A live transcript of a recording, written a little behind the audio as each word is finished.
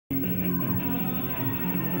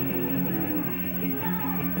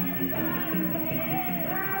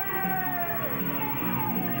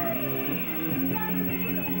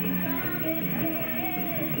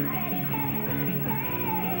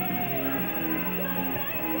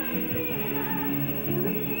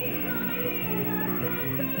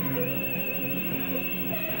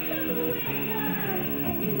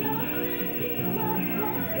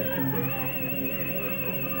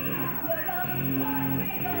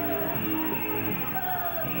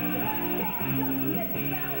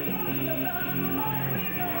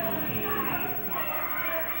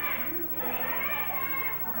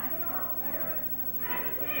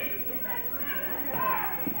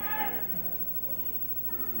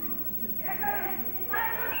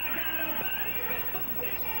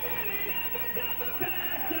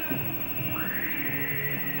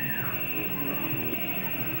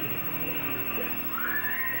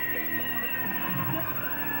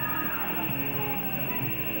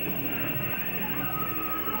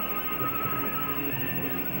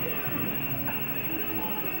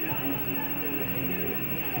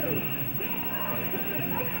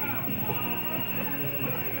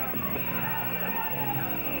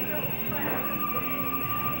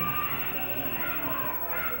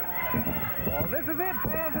is it,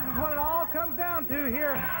 fans. This is what it all comes down to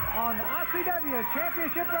here on ICW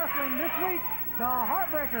Championship Wrestling this week. The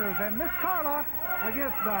Heartbreakers and Miss Carla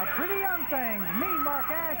against the Pretty Young Things, Mean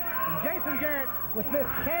Marc Ash and Jason Jarrett with Miss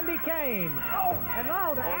Candy Kane. And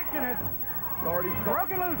now the action has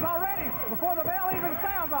broken loose already. Before the bell even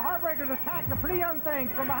sounds, the Heartbreakers attack the Pretty Young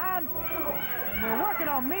Things from behind. And they're working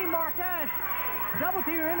on Mean Marc Ash. Double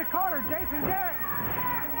team in the corner, Jason Jarrett.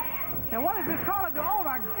 And what does Miss Carla do? Oh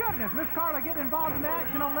my goodness, Miss Carla getting involved in the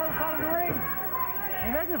action on the other side of the ring.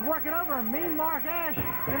 And they're just working over Mean Marc Ash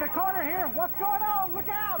in the corner here. What's going on? Look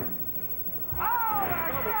out! Oh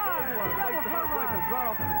my God! Double Heartbreakers right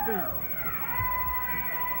off his feet.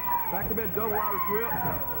 Back to mid double Irish whip.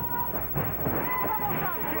 Double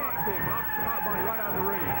drop kick. Hot body right out of the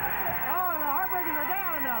ring. Oh, and the Heartbreakers are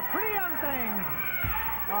down, and the Pretty Young Things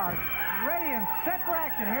are ready and set for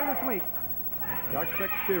action here this week. I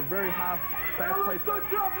expect to see a very high, fast-paced. Good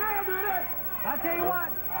job now, dude. I tell you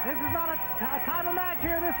what, this is not a title match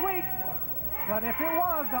here this week, but if it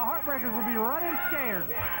was, the Heartbreakers would be running scared.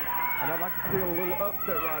 And I'd like to see a little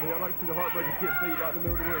upset right here. I'd like to see the Heartbreakers get beat right in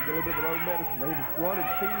the middle of the ring, get a little bit of their own medicine. They've run and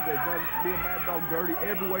cheated. They've done me and Mad Dog dirty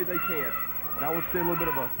every way they can. And I will see a little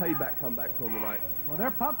bit of a payback come back to them tonight. Well,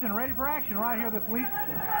 they're pumped and ready for action right here this week.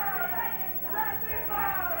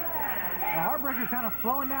 The Heartbreakers kind of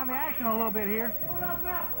slowing down the action a little bit here.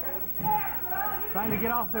 Trying to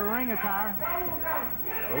get off their ring attire.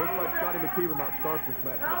 It looks like Scotty McKeever might start this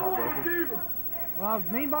match for the Heartbreakers. Well,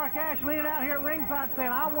 Mean Marc Ash leaning out here at ringside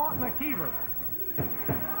saying, I want McKeever.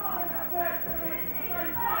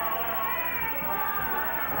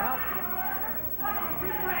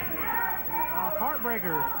 Well,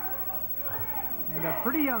 Heartbreakers and the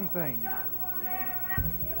Pretty Young Things.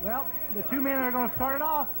 Well, the two men that are going to start it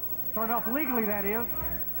off legally, that is,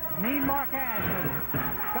 Mean Marc Ash and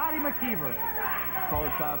Scotty McKeever. Collar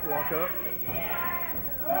tie walk up.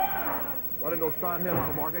 Let him go side head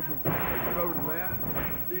like Marc Ash. Take it over to the mat.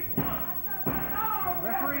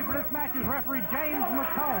 Referee for this match is referee James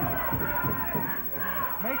McComb.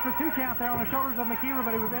 Makes the 2 count there on the shoulders of McKeever,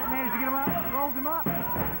 but he managed to get him up, rolls him up.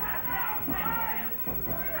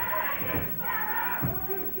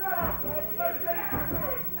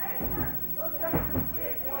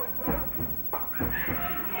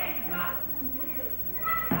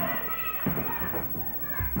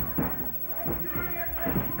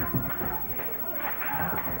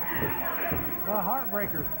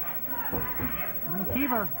 Heartbreakers.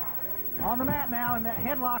 McKeever on the mat now in that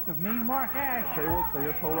headlock of Mean Marc Ash. Say one thing,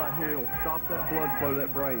 this hole right here will stop that blood flow to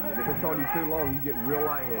that brain. And if it's on you too long, you get real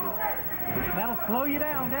lightheaded. That'll slow you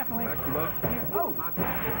down, definitely. Back him up. Oh! That's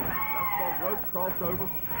called rope crossover.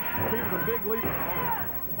 Keeps a big leap off.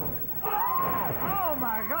 Oh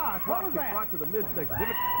my gosh, what was that? Right to the midsection. Give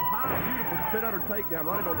it high, beautiful spin under takedown,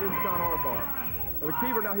 right on inside armbar. And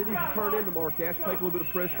McKeever now, he needs to turn into Marc Ash, take a little bit of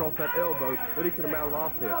pressure off that elbow, then he can mount an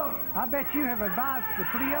offense. I bet you have advised the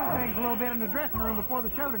Pretty Young Things a little bit in the dressing room before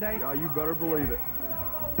the show today. Yeah, you better believe it.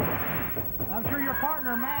 I'm sure your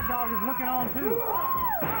partner, Mad Dog, is looking on too. Oh,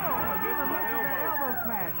 McKeever misses the elbow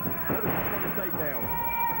smash. Another spin on the takedown.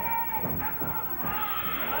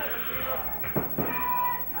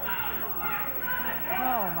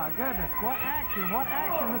 Oh my goodness, what action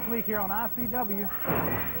this week here on ICW.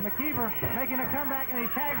 McKeever making a comeback and he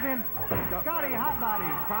tags in Scotty Hotbody.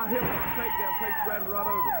 High hip takedown, takes Brad right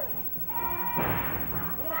over.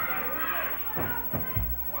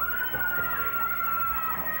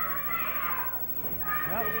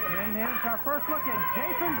 Well, and then it's our first look at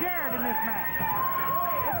Jason Jarrett in this match.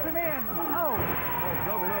 Hits him in. Oh,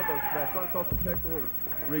 double elbow smash, right across the pectoral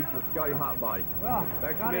region for Scotty Hotbody. Well,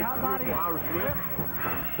 back to Scotty mid, Hotbody. Irish whip.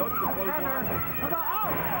 Ducks the clothesline.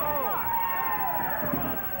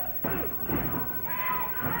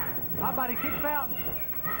 Hotbody kicks out.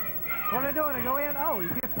 What are they doing? They go in. Oh, he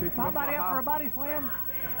gets Hotbody up for a body slam.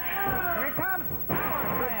 Here it comes.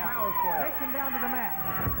 Power slam. Takes him down to the mat.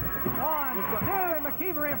 1, 2, and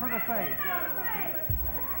McKeever in for the save.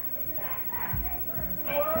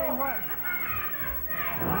 Tell you what.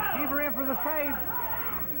 McKeever in for the save.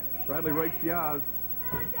 Bradley rakes the eyes.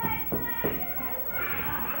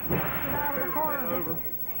 Out of the corner. Over.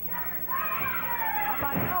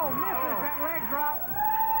 Oh, misses that leg drop.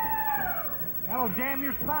 That'll jam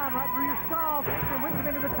your spine right through your skull. Takes him, whips him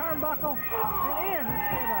into the turnbuckle, and in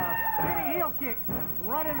with a spinning heel kick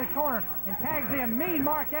right in the corner, and tags in Mean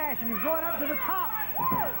Marc Ash, and he's going up to the top.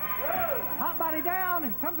 Hotbody down,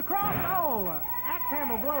 he comes across. Oh, axe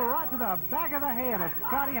handle blow right to the back of the head of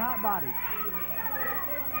Scotty Hotbody.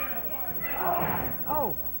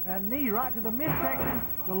 Oh, a knee right to the midsection,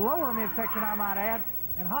 the lower midsection I might add,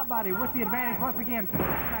 and Hotbody with the advantage once again.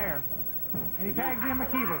 There. And he tags in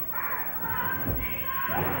McKeever.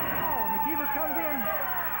 Oh, McKeever comes in,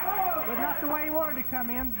 but not the way he wanted to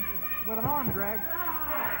come in, with an arm drag.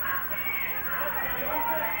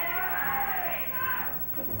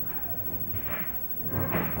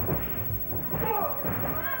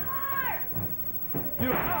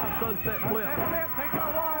 Sunset flip. Takes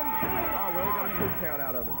out one. Oh, well, he got a 2 count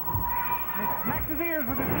out of it. And smacks his ears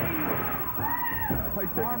with his knee. Pay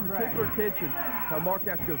particular attention how Marc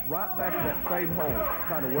Ash goes right back to that same hole,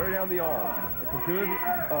 trying to wear down the arm. It's a good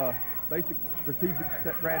basic strategic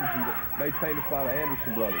strategy that's made famous by the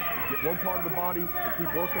Anderson brothers. You get one part of the body and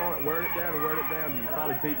keep working on it, wearing it down, until you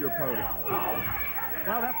finally beat your opponent.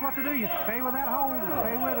 Well, that's what to do. You stay with that hold.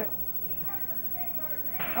 Stay with it.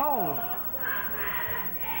 Oh.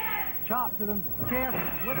 Chop to the chest,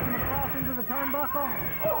 whips him across into the turnbuckle.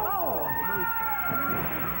 Oh!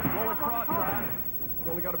 Rolling crotch drive. You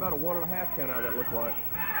only got about a 1.5 count out of that, looked like.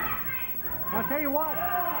 I'll tell you what,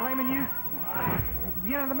 Flaming Youth, at the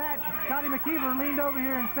beginning of the match, Scotty McKeever leaned over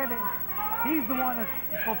here and said that he's the one that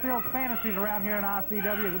fulfills fantasies around here in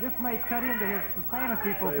ICW, but this may cut into his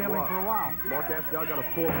fantasy fulfilling for a while. Marc Ash now got a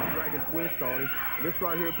full dragon twist on him. And this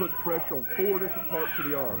right here puts pressure on 4 different parts of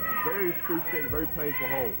the arm. Very excruciating, very painful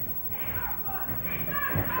hold.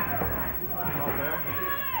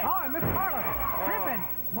 Oh, and Miss Carla tripping.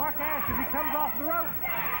 Marc Ash as he comes off the rope.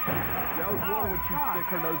 That was one when she stick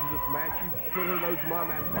her nose in this match. She put her nose in my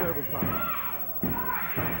match several times.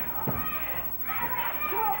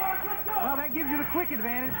 Well, that gives you the quick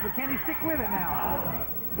advantage, but can he stick with it now?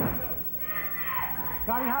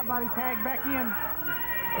 Scotty Hotbody tagged back in.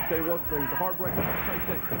 I'll tell you one thing, the Heartbreakers take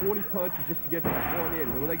that 20 punches just to get that one in.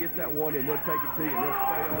 And when they get that one in, they'll take it to you and they'll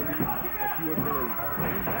stay on you like you wouldn't believe.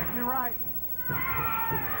 Exactly right.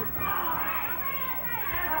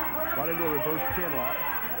 Right into a reverse chin lock.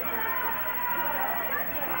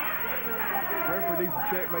 Referee needs to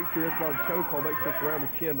check, make sure it's not a chokehold, make sure it's around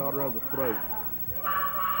the chin, not around the throat.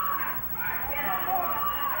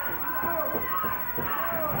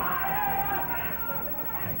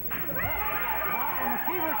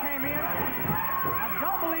 Came in. I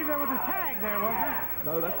don't believe there was a tag there, was there?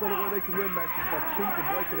 No, that's the only way they can win matches, by cheating and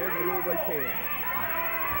breaking every rule they can.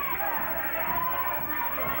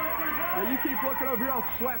 Now you keep looking over here, I'll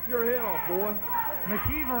slap your head off, boy.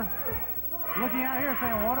 McKeever looking out here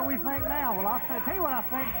saying, what do we think now? Well, I'll tell you what I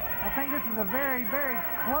think. I think this is a very, very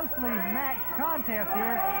closely matched contest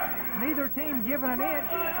here. Neither team giving an inch.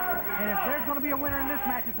 And if there's going to be a winner in this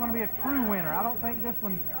match, it's going to be a true winner. I don't think this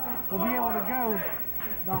one will be able to go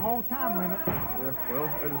the whole time limit. Yeah, well,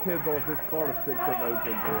 it depends on if this Carter sticks her nose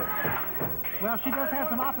into it. Well, she does have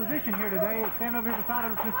some opposition here today. Standing over here beside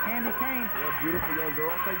her is Miss Candy Kane. Yeah, beautiful young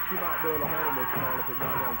girl. I think she might be able to handle this card if it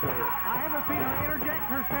got down to it. I haven't seen her interject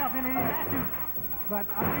herself in any matches, but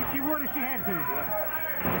I think she would if she had to. Yeah.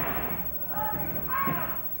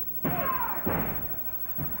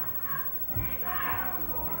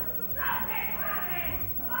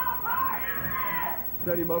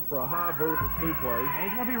 Set him up for a high vertical suplex.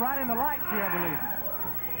 He's going to be right in the lights here, I believe.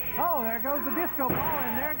 Oh, there goes the disco ball,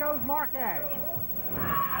 and there goes Marc Ash.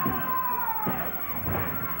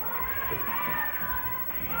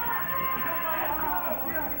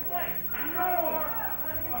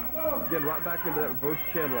 Again, right back into that reverse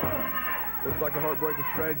chin lock. Looks like a Heartbreaker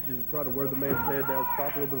strategy to try to wear the man's head down,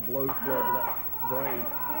 stop a little bit of blood flow to that brain.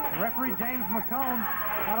 Referee James McCone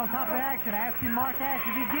out on top of the action, asking Marc Ash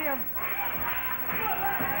if he gives.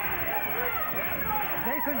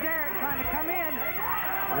 Jason Jarrett trying to come in.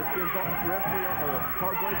 This gives off the referee or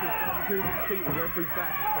Heartbreaker's opportunity to cheat. The referee's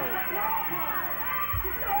back is cold.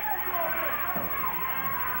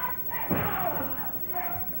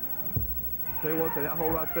 Tell you what, that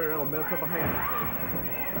hole right there, that'll mess up a hamstring.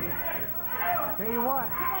 Tell you what,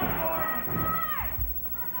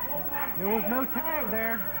 there was no tag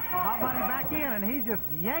there. Hotbody back in, and he's just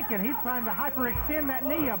yanking. He's trying to hyperextend that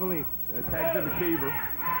knee, I believe. Tags in McKeever.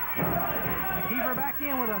 McKeever back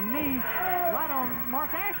in with a knee right on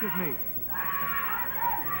Marc Ash's knee.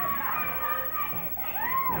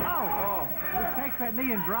 Oh. Just takes that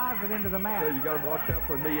knee and drives it into the mat. So you got to watch out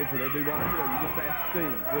for a knee injury. They do not heal. You just ask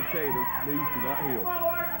Steve. He'll tell you those knees do not heal.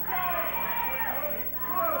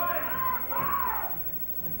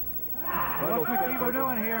 What's McKeever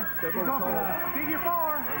doing here? He's going for the figure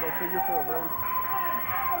four. Figure four, bro.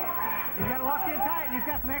 He's got it locked in tight, and he's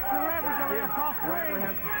got some extra leverage over there across the ring.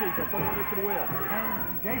 Rattler has to cheat. That's the one that can win.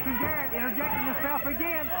 And Jason Jarrett interjecting himself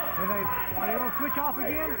again. Are they going to switch off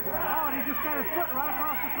again? Oh, and he just got his foot right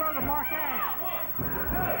across the throat of Marc Ash.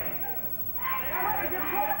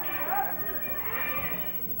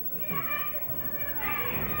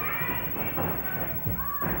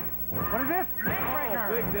 What is this?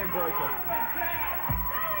 breaker.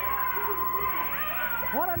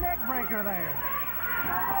 What a neck breaker there.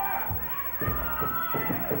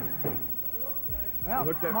 Well,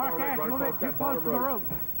 Marc Ash a little bit too close to the rope.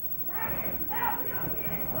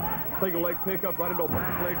 Single leg pickup right into a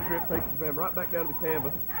back leg trip, takes his man right back down to the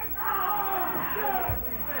canvas.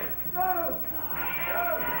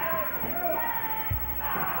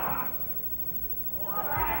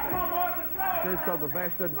 Says something, if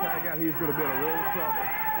Ash doesn't tag out, he's going to be in a world of trouble.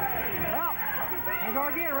 Well, there we go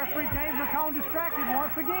again. Referee James McCone distracted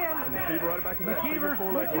once again. And McKeever right back to that McKeever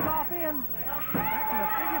switches off in. Back to the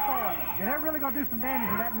figure four. And they're really going to do some damage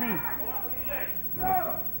to that knee.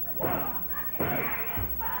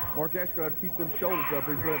 Marc Ash going to have to keep them shoulders up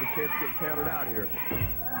or he's going to have a chance to get counted out here.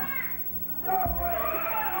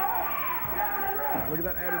 Look at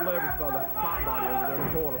that added leverage by the hot body over there in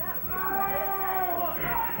the corner.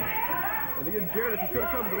 And again, Jarrett, if he's going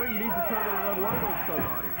to come to the ring, he needs to come in and unload on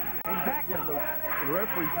somebody. Exactly. In the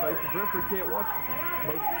referee's face, the referee can't watch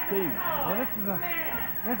both teams. Well,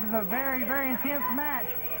 this is a very, very intense match.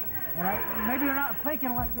 And maybe they're not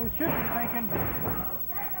thinking like they should be thinking.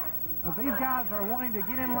 But these guys are wanting to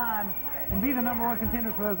get in line and be the #1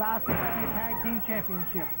 contenders for those ICW Tag Team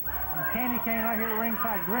Championships. And Candy Cane right here at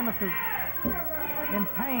ringside grimaces in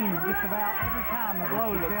pain just about every time the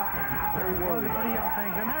blow is dealt. Very worried about pretty young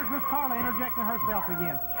things. And there's Miss Carla interjecting herself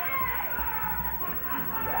again.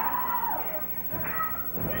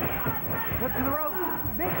 Flip to the rope.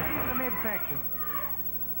 Big feet in the midsection.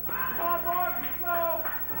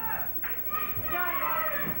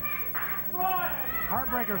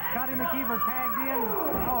 Heartbreaker Scotty McKeever tagged in.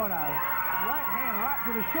 Oh, and a right hand right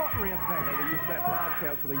to the short ribs there. They use that 5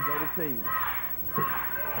 count for these other teams.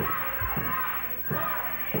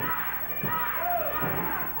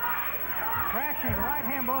 Crashing right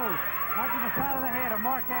hand blows right to the side of the head of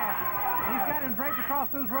Marc Ash. He's got him draped across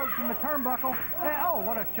those ropes from the turnbuckle. Oh,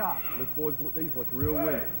 what a chop. These look real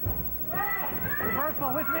weak.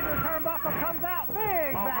 Reversal, whipping into the turnbuckle, comes out.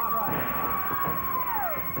 Big back right.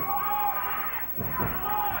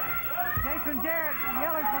 Jarrett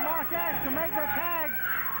yelling for Marc Ash to make the tag.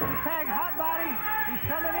 He tagged Hot Body. He's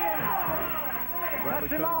coming in.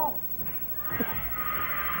 Cuts him off.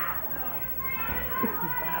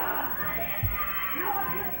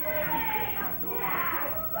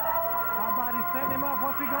 Hot Body's setting him up.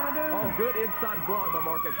 What's he going to do? Oh, good inside block by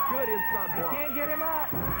Marc Ash. Good inside block. He can't get him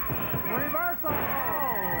up. Reversal.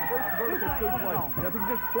 Oh. First vertical suplex. Now, if he can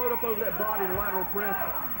just float up over that body and lateral press,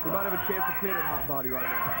 he might have a chance to pin at Hot Body right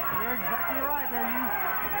now. You're exactly right there, you.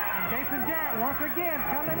 And Jason Jarrett once again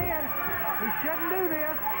coming in. He shouldn't do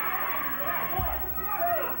this.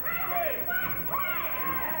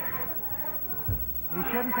 He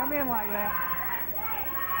shouldn't come in like that.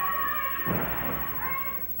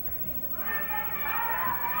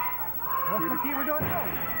 What's McKeever doing? Oh.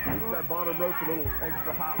 That bottom rope a little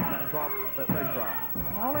extra hot when that drop, that leg drop.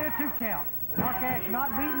 Only a 2 count. Marc Ash not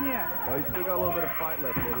beaten yet. Well, he's still got a little bit of fight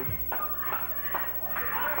left in him.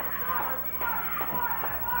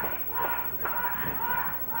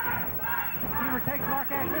 McKeever takes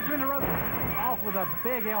Marc Ash, puts him in the rope, off with a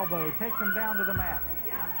big elbow, takes him down to the mat.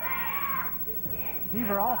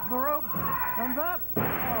 McKeever off the rope, comes up.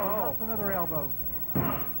 Oh, that's another elbow.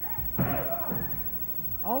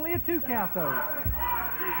 Only a 2 count, though.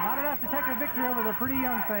 Not enough to take a victory over the pretty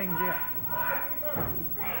young things yet.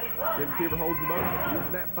 Jim McKeever holds him up,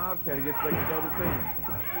 using that 5 count against the double team.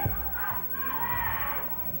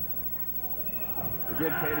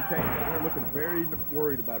 Again, Candy Cane over here looking very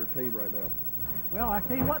worried about her team right now. Well, I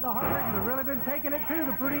tell you what, the Heartbreakers have really been taking it to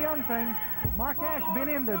the pretty young things. Marc Ash been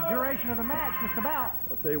in the duration of the match just about.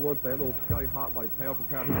 I'll tell you one thing, that little Scotty Hot Body pound for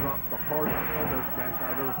pound, he drops the hardest elbow smash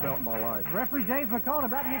I've ever felt in my life. Referee James McCone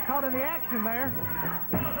about to get caught in the action there.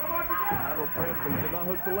 Lateral press, but he did not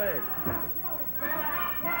hook the leg.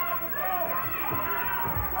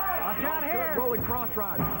 Watch out here. Good rolling cross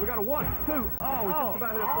ride. We got a 1, 2. Oh, we just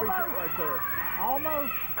about hit a 3 count right there.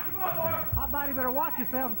 Almost. Hot Body better watch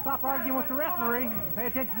yourself and stop arguing with the referee. Pay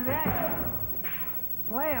attention to the action.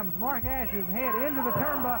 Slams Marc Ash's head into the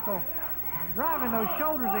turnbuckle, driving those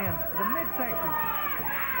shoulders in, the midsection.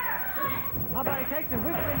 Hot Body takes him,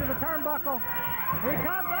 whips into the turnbuckle. Here he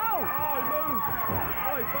comes. Oh! Oh, he moved.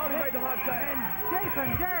 Oh, he thought he made the hot tag. And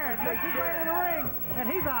Jason Jarrett makes his way to the ring, and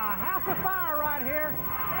he's a house of fire right here.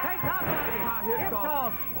 Takes Hot Body. Hip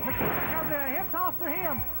toss. McKeever comes in, hip toss for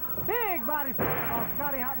him. Big body slam on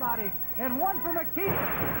Scotty Hot Body. And 1 for McKeever.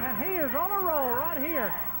 And he is on a roll right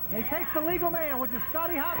here. He takes the legal man, which is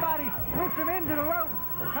Scotty Hot Body, whips him into the rope.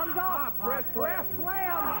 Comes off. Press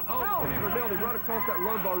slam. Oh, McKeever nailed him right across that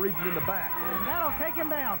lumbar region in the back. And that'll take him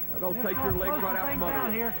down. That'll take your legs right out from under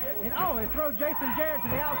down here. And it throws Jason Jarrett to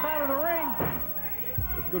the outside of the ring.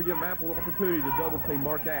 It's going to give him ample opportunity to double team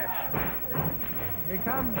Marc Ash. Here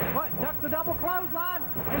comes, ducks the double clothesline,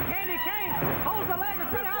 and Candy Cane holds the leg of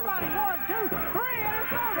Pretty. How about it? 1, 2, 3, and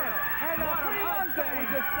it's over. And the Pretty Young Thing we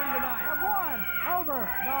just see tonight. have won over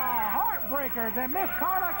the Heartbreakers, and Miss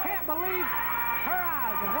Carla can't believe her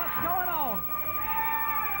eyes of what's going on.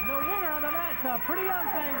 The winner of the match, the Pretty Young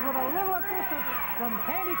Things, with a little assistance from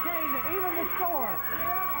Candy Cane to even the score.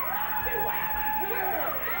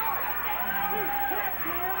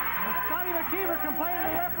 Scotty McKeever complaining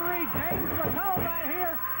to the referee, James Matone, right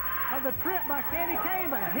here, of the trip by Candy Cane,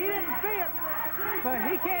 but he didn't see it, so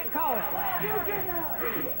he can't call it.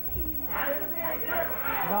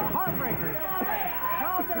 The Heartbreakers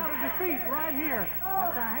called down a defeat right here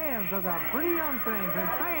at the hands of the Pretty Young Things. And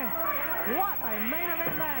fans, what a main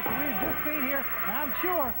event match we've just seen here, and I'm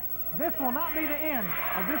sure this will not be the end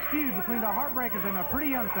of this feud between the Heartbreakers and the Pretty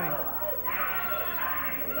Young Things.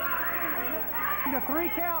 The 3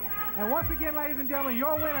 count, and once again, ladies and gentlemen,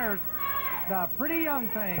 your winners, the Pretty Young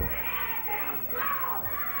Things.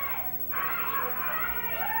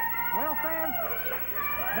 Well, fans,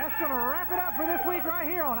 that's going to wrap it up for this week right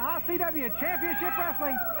here on ICW Championship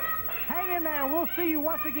Wrestling. Hang in there, and we'll see you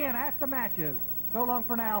once again at the matches. So long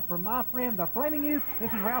for now. From my friend, the Flaming Youth,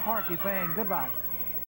 this is Ralph Harkey saying goodbye.